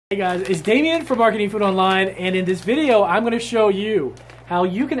Hey guys, it's Damien from Marketing Food Online, and in this video I'm going to show you how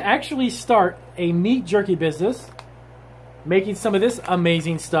you can actually start a meat jerky business making some of this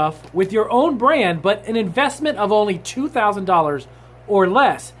amazing stuff with your own brand, but an investment of only $2,000 or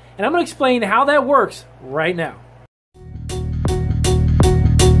less. And I'm going to explain how that works right now.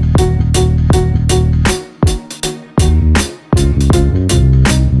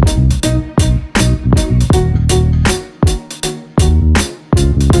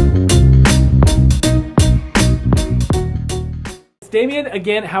 Damien,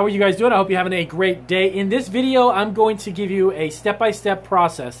 again, how are you guys doing? I hope you're having a great day. In this video, I'm going to give you a step-by-step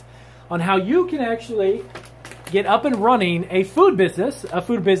process on how you can actually get up and running a food business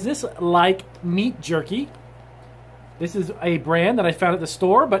like Meat Jerky. This is a brand that I found at the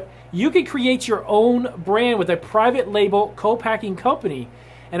store, but you can create your own brand with a private label co-packing company.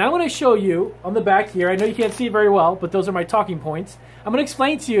 And I'm going to show you on the back here, I know you can't see it very well, but those are my talking points. I'm going to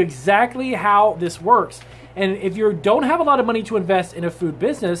explain to you exactly how this works. And if you don't have a lot of money to invest in a food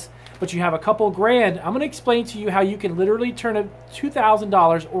business, but you have a couple grand, I'm going to explain to you how you can literally turn a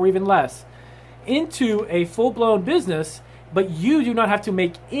 $2,000 or even less into a full-blown business, but you do not have to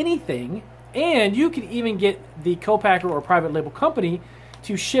make anything, and you can even get the co-packer or private label company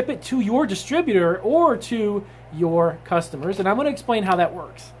to ship it to your distributor or to your customers. And I'm going to explain how that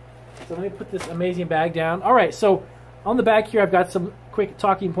works. So let me put this amazing bag down. All right, so on the back here I've got some quick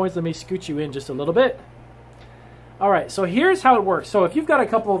talking points. Let me scoot you in just a little bit. All right, so here's how it works. So if you've got a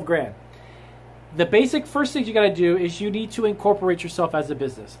couple of grand, the basic first thing you got to do is you need to incorporate yourself as a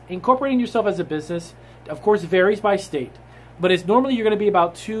business. Incorporating yourself as a business, of course, varies by state, but it's normally you're going to be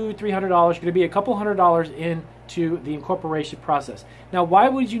about $200–300. You're going to be a couple $100 into the incorporation process. Now, why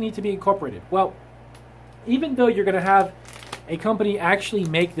would you need to be incorporated? Well, even though you're going to have a company actually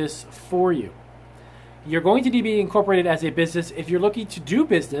make this for you, you're going to need to be incorporated as a business if you're looking to do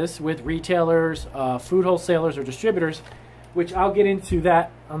business with retailers, food wholesalers, or distributors, which I'll get into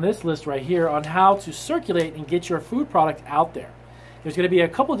that on this list right here on how to circulate and get your food product out there. There's going to be a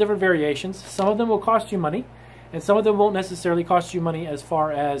couple different variations. Some of them will cost you money, and some of them won't necessarily cost you money as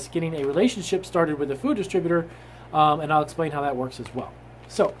far as getting a relationship started with a food distributor, and I'll explain how that works as well.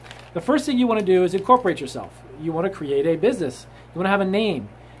 So the first thing you want to do is incorporate yourself. You want to create a business. You want to have a name.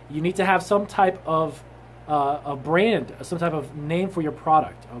 You need to have some type of a brand, some type of name for your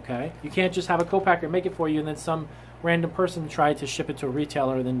product, okay? You can't just have a co-packer make it for you and then some random person try to ship it to a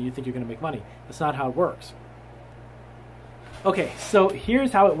retailer and then you think you're going to make money. That's not how it works. Okay, so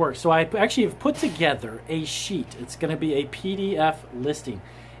here's how it works. So I actually have put together a sheet. It's going to be a PDF listing.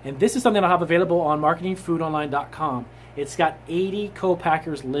 And this is something I'll have available on marketingfoodonline.com. It's got 80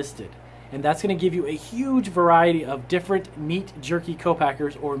 co-packers listed. And that's going to give you a huge variety of different meat jerky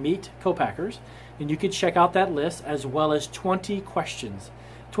co-packers or meat co-packers. And you can check out that list as well as 20 questions.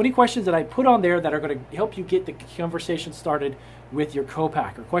 20 questions that I put on there that are going to help you get the conversation started with your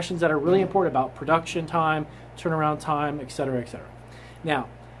co-packer. Questions that are really important about production time, turnaround time, etc., etc. Now,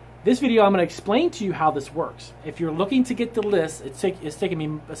 this video I'm going to explain to you how this works. If you're looking to get the list, it's taken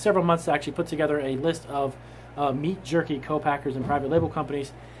me several months to actually put together a list of meat jerky co-packers and private label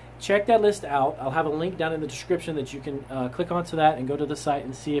companies. Check that list out. I'll have a link down in the description that you can click onto that and go to the site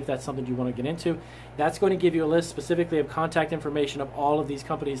and see if that's something you want to get into. That's going to give you a list specifically of contact information of all of these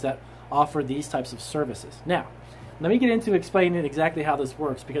companies that offer these types of services. Now, let me get into explaining exactly how this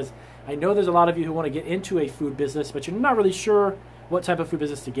works, because I know there's a lot of you who want to get into a food business, but you're not really sure what type of food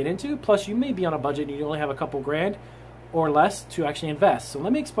business to get into. Plus, you may be on a budget and you only have a couple grand or less to actually invest. So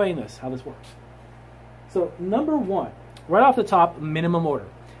let me explain this, how this works. So number one, right off the top, minimum order.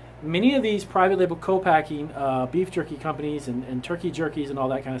 Many of these private label co-packing beef jerky companies and turkey jerkies and all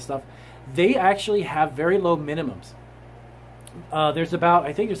that kind of stuff, they actually have very low minimums. There's about,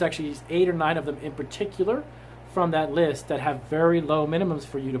 I think there's actually 8 or 9 of them in particular from that list that have very low minimums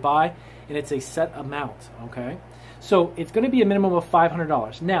for you to buy, and it's a set amount, okay? So it's going to be a minimum of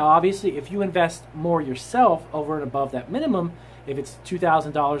 $500. Now, obviously, if you invest more yourself over and above that minimum, if it's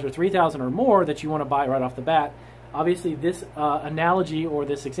 $2,000 or $3,000 or more that you want to buy right off the bat, obviously this analogy or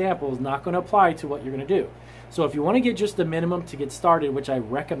this example is not going to apply to what you're going to do. So if you want to get just the minimum to get started, which I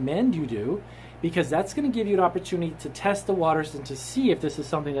recommend you do, because that's going to give you an opportunity to test the waters and to see if this is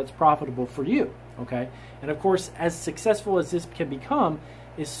something that's profitable for you, okay? And of course, as successful as this can become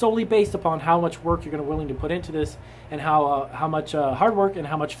is solely based upon how much work you're going to willing to put into this, and how much hard work and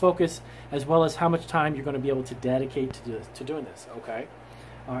how much focus, as well as how much time you're going to be able to dedicate to doing this, okay?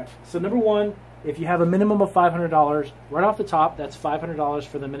 All right, so number one, if you have a minimum of $500, right off the top, that's $500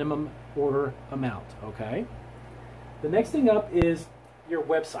 for the minimum order amount, okay? The next thing up is your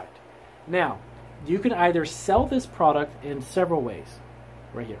website. Now, you can either sell this product in several ways.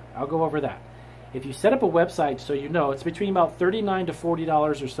 right here. I'll go over that. If you set up a website, so you know, it's between about $39 to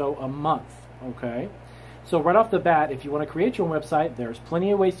 $40 or so a month, okay? So right off the bat, if you want to create your own website, there's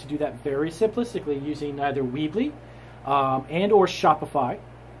plenty of ways to do that very simplistically using either Weebly and or Shopify.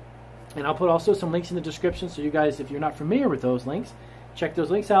 And I'll put also some links in the description, so you guys, if you're not familiar with those links, check those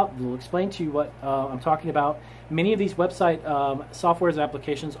links out. They'll explain to you what I'm talking about. Many of these website softwares and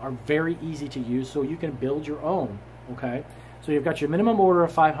applications are very easy to use, so you can build your own, okay? So you've got your minimum order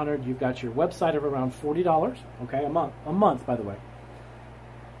of $500. You've got your website of around $40, okay, a month, by the way.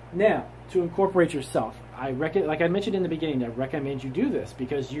 Now, to incorporate yourself, like I mentioned in the beginning, I recommend you do this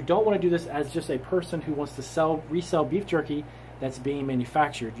because you don't want to do this as just a person who wants to resell beef jerky that's being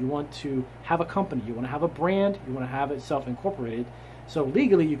manufactured. You want to have a company. You want to have a brand. You want to have it self-incorporated. So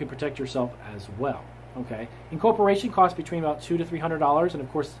legally, you can protect yourself as well. Okay. Incorporation costs between about $200 to $300, and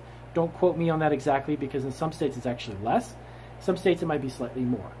of course, don't quote me on that exactly because in some states it's actually less. Some states it might be slightly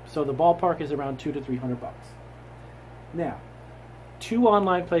more. So the ballpark is around $200 to $300. Now, 2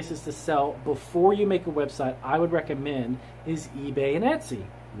 online places to sell before you make a website I would recommend is eBay and Etsy.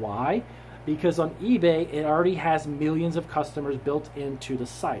 Why? Because on eBay it already has millions of customers built into the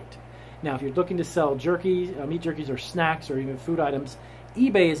site. Now, if you're looking to sell jerky, meat jerkies or snacks or even food items,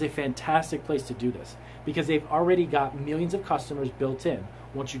 eBay is a fantastic place to do this because they've already got millions of customers built in.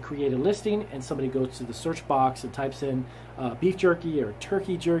 Once you create a listing and somebody goes to the search box and types in beef jerky or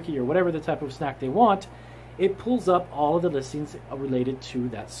turkey jerky or whatever the type of snack they want, it pulls up all of the listings related to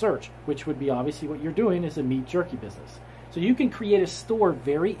that search, which would be obviously what you're doing is a meat jerky business. So you can create a store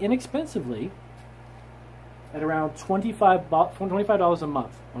very inexpensively at around $25 a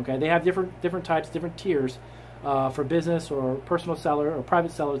month. Okay, they have different types, different tiers for business or personal seller or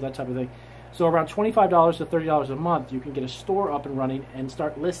private sellers, that type of thing. So around $25 to $30 a month, you can get a store up and running and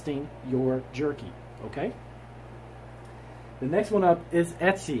start listing your jerky. Okay. The next one up is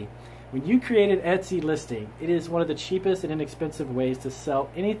Etsy. When you create an Etsy listing, it is one of the cheapest and inexpensive ways to sell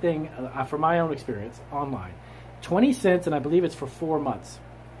anything, from my own experience, online. 20 cents, and I believe it's for 4 months.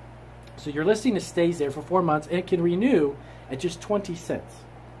 So your listing stays there for 4 months, and it can renew at just 20 cents.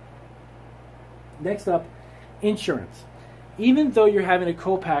 Next up, insurance. Even though you're having a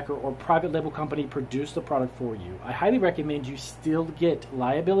co-packer or private label company produce the product for you, I highly recommend you still get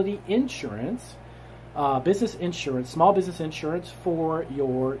liability insurance, business insurance, small business insurance for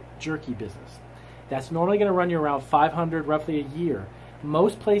your jerky business. That's normally going to run you around $500 roughly a year.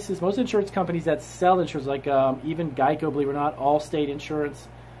 Most places, most insurance companies that sell insurance, like even Geico, believe it or not, Allstate Insurance,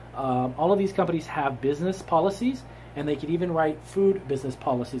 all of these companies have business policies, and they can even write food business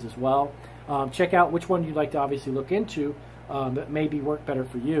policies as well. Check out which one you'd like to obviously look into that maybe work better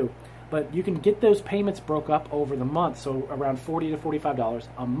for you. But you can get those payments broke up over the month, so around $40 to $45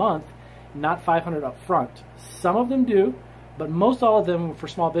 a month, not $500 up front. Some of them do, but most all of them for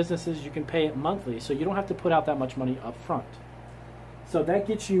small businesses you can pay it monthly, so you don't have to put out that much money up front. So that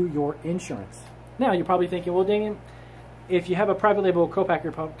gets you your insurance. Now you're probably thinking, well, Damien, if you have a private label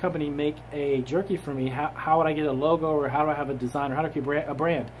co-packer company make a jerky for me, how would I get a logo, or how do I have a design, or how do I create a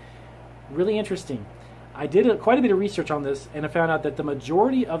brand? Really interesting. I did quite a bit of research on this, and I found out that the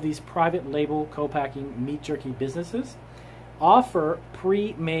majority of these private label co-packing meat jerky businesses offer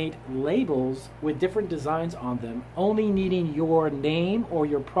pre-made labels with different designs on them, only needing your name or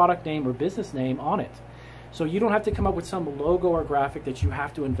your product name or business name on it. So you don't have to come up with some logo or graphic that you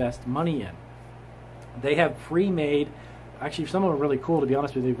have to invest money in. They have pre-made, actually some of them are really cool, to be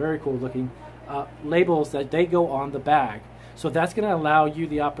honest with you, very cool looking, labels that they go on the bag. So that's going to allow you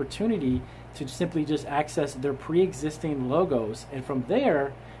the opportunity to simply just access their pre-existing logos, and from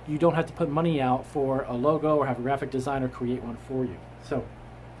there you don't have to put money out for a logo or have a graphic designer create one for you. So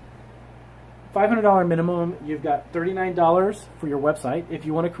 $500 minimum, you've got $39 for your website if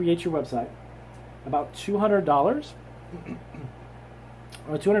you want to create your website, about $200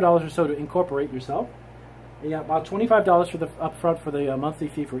 or $200 or so to incorporate yourself. You got about $25 for the upfront for the monthly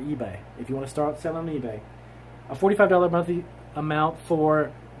fee for eBay if you want to start selling on eBay, a $45 monthly amount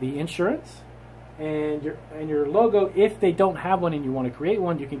for the insurance, and your logo. If they don't have one and you want to create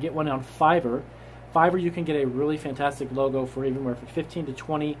one, you can get one on Fiverr. Fiverr, you can get a really fantastic logo for anywhere from $15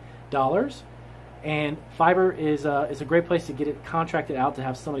 to $20, and Fiverr is a great place to get it contracted out to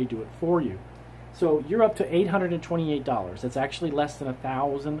have somebody do it for you. So you're up to $828. That's actually less than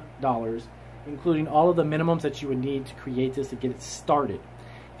 $1,000, including all of the minimums that you would need to create this to get it started.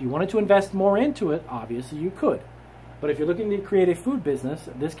 If you wanted to invest more into it, obviously you could. But if you're looking to create a food business,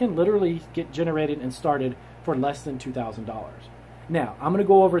 this can literally get generated and started for less than $2,000. Now, I'm going to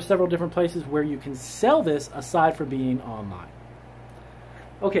go over several different places where you can sell this aside from being online.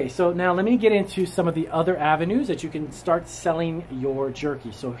 Okay, so now let me get into some of the other avenues that you can start selling your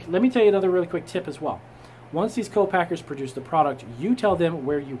jerky. So let me tell you another really quick tip as well. Once these co-packers produce the product, you tell them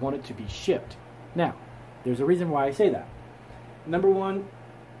where you want it to be shipped. Now, there's a reason why I say that. Number one,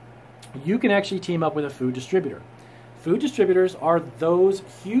 you can actually team up with a food distributor. Food distributors are those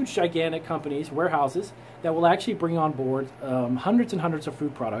huge, gigantic companies, warehouses, that will actually bring on board hundreds and hundreds of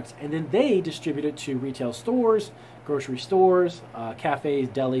food products, and then they distribute it to retail stores, grocery stores, cafes,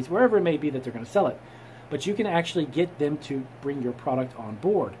 delis, wherever it may be that they're going to sell it. But you can actually get them to bring your product on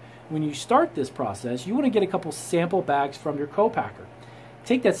board. When you start this process, you want to get a couple sample bags from your co-packer.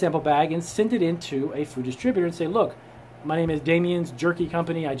 Take that sample bag and send it into a food distributor and say, look, my name is Damien's Jerky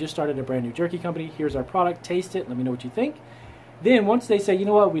Company. I just started a brand new jerky company. Here's our product. Taste it. Let me know what you think. Then once they say, you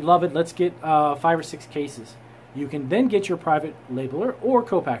know what, we love it, let's get 5 or 6 cases. You can then get your private labeler or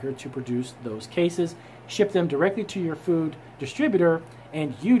co-packer to produce those cases, ship them directly to your food distributor,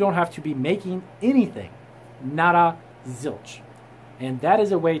 and you don't have to be making anything. Nada, zilch. And that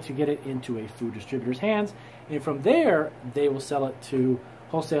is a way to get it into a food distributor's hands. And from there, they will sell it to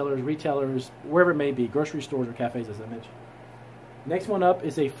wholesalers, retailers, wherever it may be, grocery stores or cafes, as I mentioned. Next one up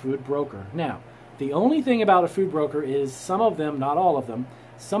is a food broker. Now, the only thing about a food broker is some of them, not all of them,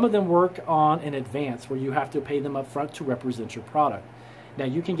 some of them work on an advance where you have to pay them up front to represent your product. Now,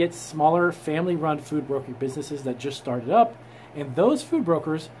 you can get smaller family-run food broker businesses that just started up, and those food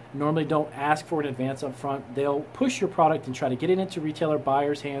brokers normally don't ask for an advance up front. They'll push your product and try to get it into retailer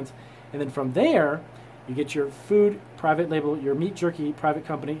buyers' hands, and then from there, you get your food private label, your meat jerky private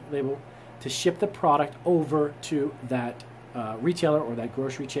company label to ship the product over to that retailer or that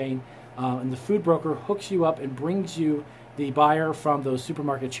grocery chain. And the food broker hooks you up and brings you the buyer from those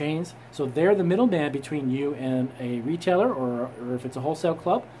supermarket chains. So they're the middleman between you and a retailer or if it's a wholesale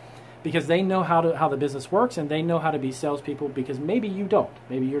club, because they know how the business works and they know how to be salespeople, because maybe you don't.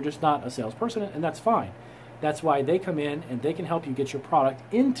 Maybe you're just not a salesperson, and that's fine. That's why they come in and they can help you get your product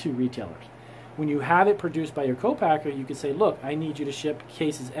into retailers. When you have it produced by your co-packer, you can say, look, I need you to ship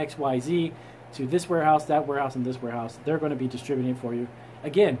cases X, Y, Z to this warehouse, that warehouse, and this warehouse. They're going to be distributing for you.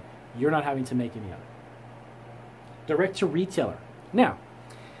 Again, you're not having to make any of it. Direct to retailer. Now,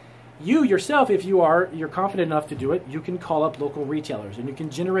 you yourself, if you're confident enough to do it, you can call up local retailers and you can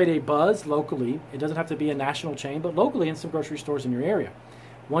generate a buzz locally. It doesn't have to be a national chain, but locally in some grocery stores in your area.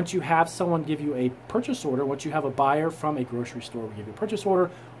 Once you have someone give you a purchase order, once you have a buyer from a grocery store give you a purchase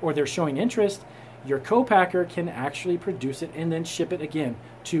order, or they're showing interest, your co-packer can actually produce it and then ship it again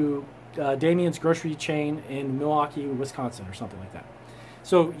to Damien's grocery chain in Milwaukee, Wisconsin, or something like that.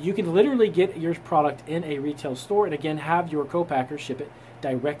 So you can literally get your product in a retail store and again have your co-packer ship it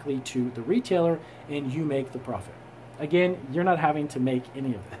directly to the retailer, and you make the profit. Again, you're not having to make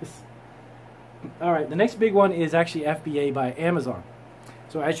any of this. All right, the next big one is actually FBA by Amazon.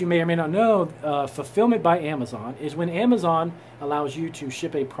 So as you may or may not know, fulfillment by Amazon is when Amazon allows you to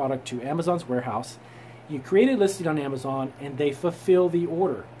ship a product to Amazon's warehouse. You create a listing on Amazon and they fulfill the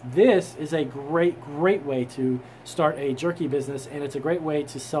order. This is a great way to start a jerky business, and it's a great way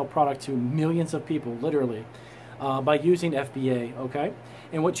to sell product to millions of people, literally, by using FBA, okay?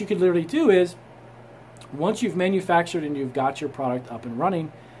 And what you could literally do is, once you've manufactured and you've got your product up and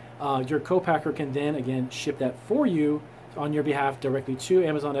running, your co-packer can then, again, ship that for you on your behalf directly to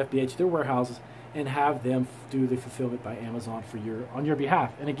Amazon FBA, to their warehouses, and have them do the fulfillment by Amazon on your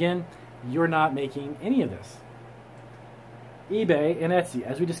behalf. And again, you're not making any of this. eBay and Etsy,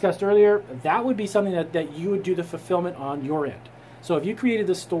 as we discussed earlier, that would be something that you would do the fulfillment on your end. So if you created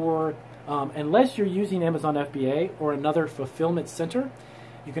the store, unless you're using Amazon FBA or another fulfillment center,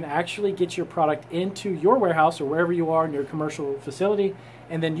 you can actually get your product into your warehouse or wherever you are in your commercial facility,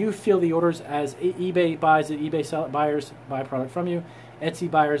 and then you fill the orders as eBay buys it, eBay buyers buy product from you, Etsy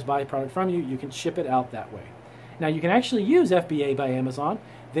buyers buy product from you. You can ship it out that way. Now you can actually use FBA by Amazon.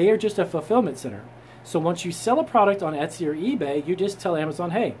 They are just a fulfillment center. So once you sell a product on Etsy or eBay, you just tell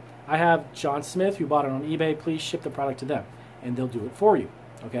Amazon, hey, I have John Smith who bought it on eBay, please ship the product to them, and they'll do it for you.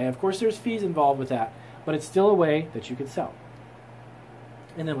 Okay, of course there's fees involved with that, but it's still a way that you can sell.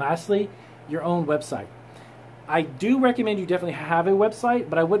 And then lastly, your own website. I do recommend you definitely have a website,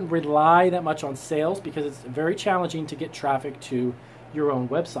 but I wouldn't rely that much on sales because it's very challenging to get traffic to your own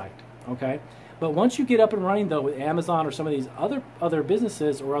website, okay? But once you get up and running though with Amazon or some of these other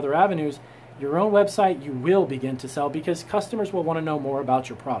businesses or other avenues, your own website, you will begin to sell because customers will want to know more about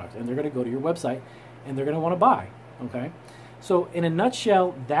your product, and they're going to go to your website and they're going to want to buy, okay? So in a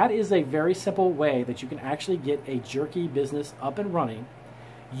nutshell, that is a very simple way that you can actually get a jerky business up and running.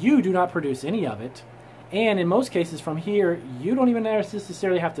 You do not produce any of it, and in most cases from here, you don't even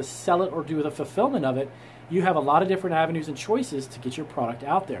necessarily have to sell it or do the fulfillment of it. you have a lot of different avenues and choices to get your product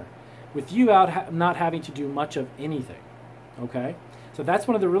out there, with you not having to do much of anything. Okay? So that's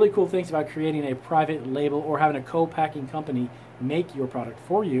one of the really cool things about creating a private label or having a co-packing company make your product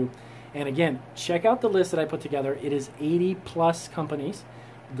for you. And again, check out the list that I put together. It is 80 plus companies.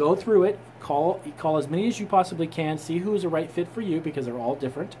 Go through it, call as many as you possibly can, see who is a right fit for you, because they're all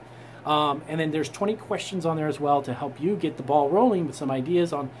different. And then there's 20 questions on there as well to help you get the ball rolling with some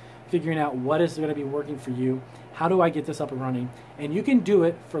ideas on figuring out what is going to be working for you. How do I get this up and running? And you can do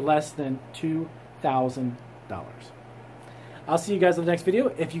it for less than $2,000. I'll see you guys in the next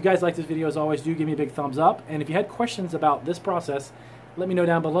video. If you guys like this video, as always, do give me a big thumbs up. And if you had questions about this process, let me know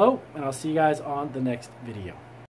down below, and I'll see you guys on the next video.